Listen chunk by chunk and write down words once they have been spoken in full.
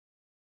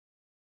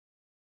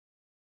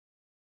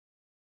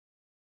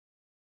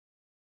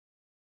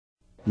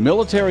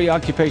Military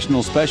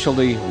Occupational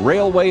Specialty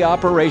Railway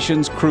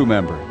Operations Crew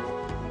Member.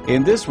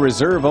 In this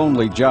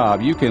reserve-only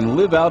job, you can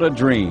live out a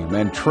dream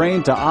and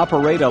train to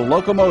operate a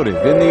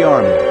locomotive in the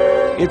Army.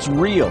 It's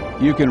real.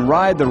 You can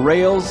ride the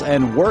rails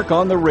and work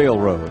on the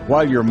railroad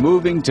while you're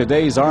moving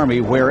today's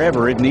Army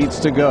wherever it needs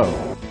to go.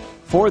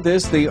 For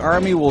this, the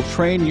Army will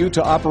train you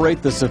to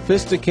operate the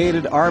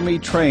sophisticated Army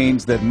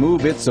trains that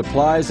move its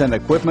supplies and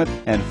equipment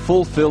and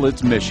fulfill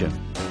its mission.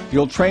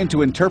 You'll train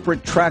to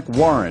interpret track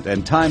warrant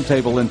and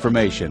timetable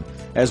information,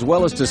 as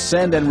well as to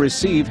send and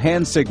receive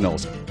hand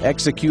signals,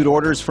 execute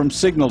orders from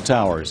signal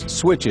towers,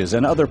 switches,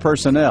 and other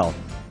personnel,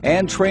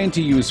 and train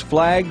to use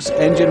flags,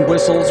 engine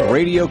whistles,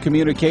 radio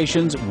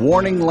communications,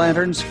 warning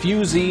lanterns,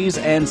 fusees,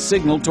 and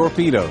signal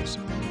torpedoes.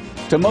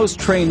 To most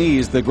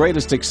trainees, the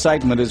greatest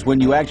excitement is when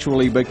you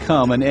actually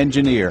become an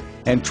engineer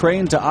and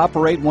train to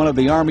operate one of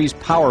the Army's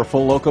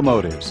powerful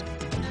locomotives.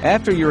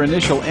 After your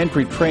initial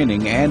entry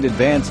training and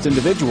advanced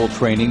individual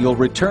training, you'll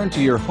return to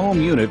your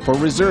home unit for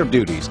reserve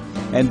duties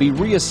and be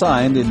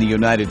reassigned in the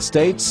United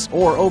States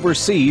or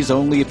overseas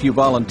only if you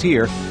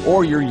volunteer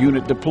or your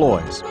unit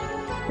deploys.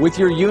 With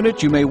your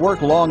unit, you may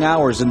work long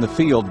hours in the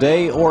field,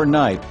 day or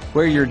night,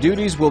 where your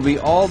duties will be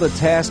all the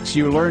tasks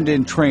you learned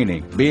in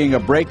training, being a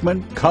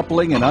brakeman,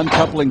 coupling and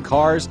uncoupling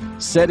cars,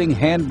 setting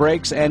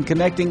handbrakes, and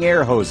connecting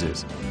air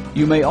hoses.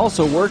 You may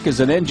also work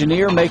as an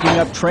engineer making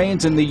up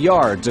trains in the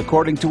yards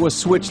according to a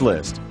switch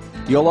list.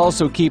 You'll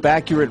also keep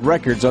accurate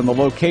records on the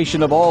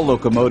location of all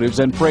locomotives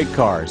and freight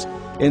cars,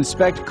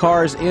 inspect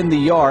cars in the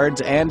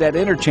yards and at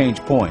interchange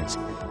points,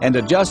 and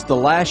adjust the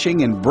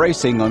lashing and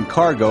bracing on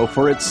cargo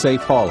for its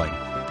safe hauling.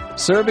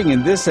 Serving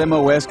in this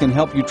MOS can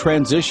help you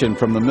transition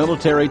from the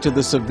military to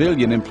the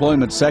civilian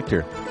employment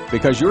sector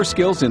because your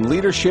skills in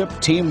leadership,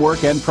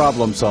 teamwork, and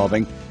problem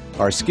solving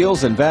are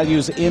skills and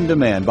values in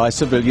demand by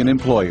civilian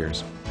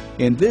employers.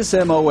 In this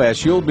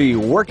MOS, you'll be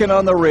working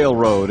on the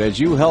railroad as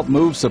you help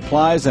move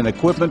supplies and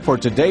equipment for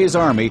today's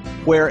Army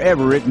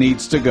wherever it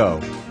needs to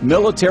go.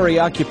 Military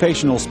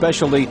Occupational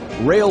Specialty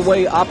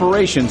Railway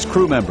Operations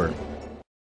Crew Member.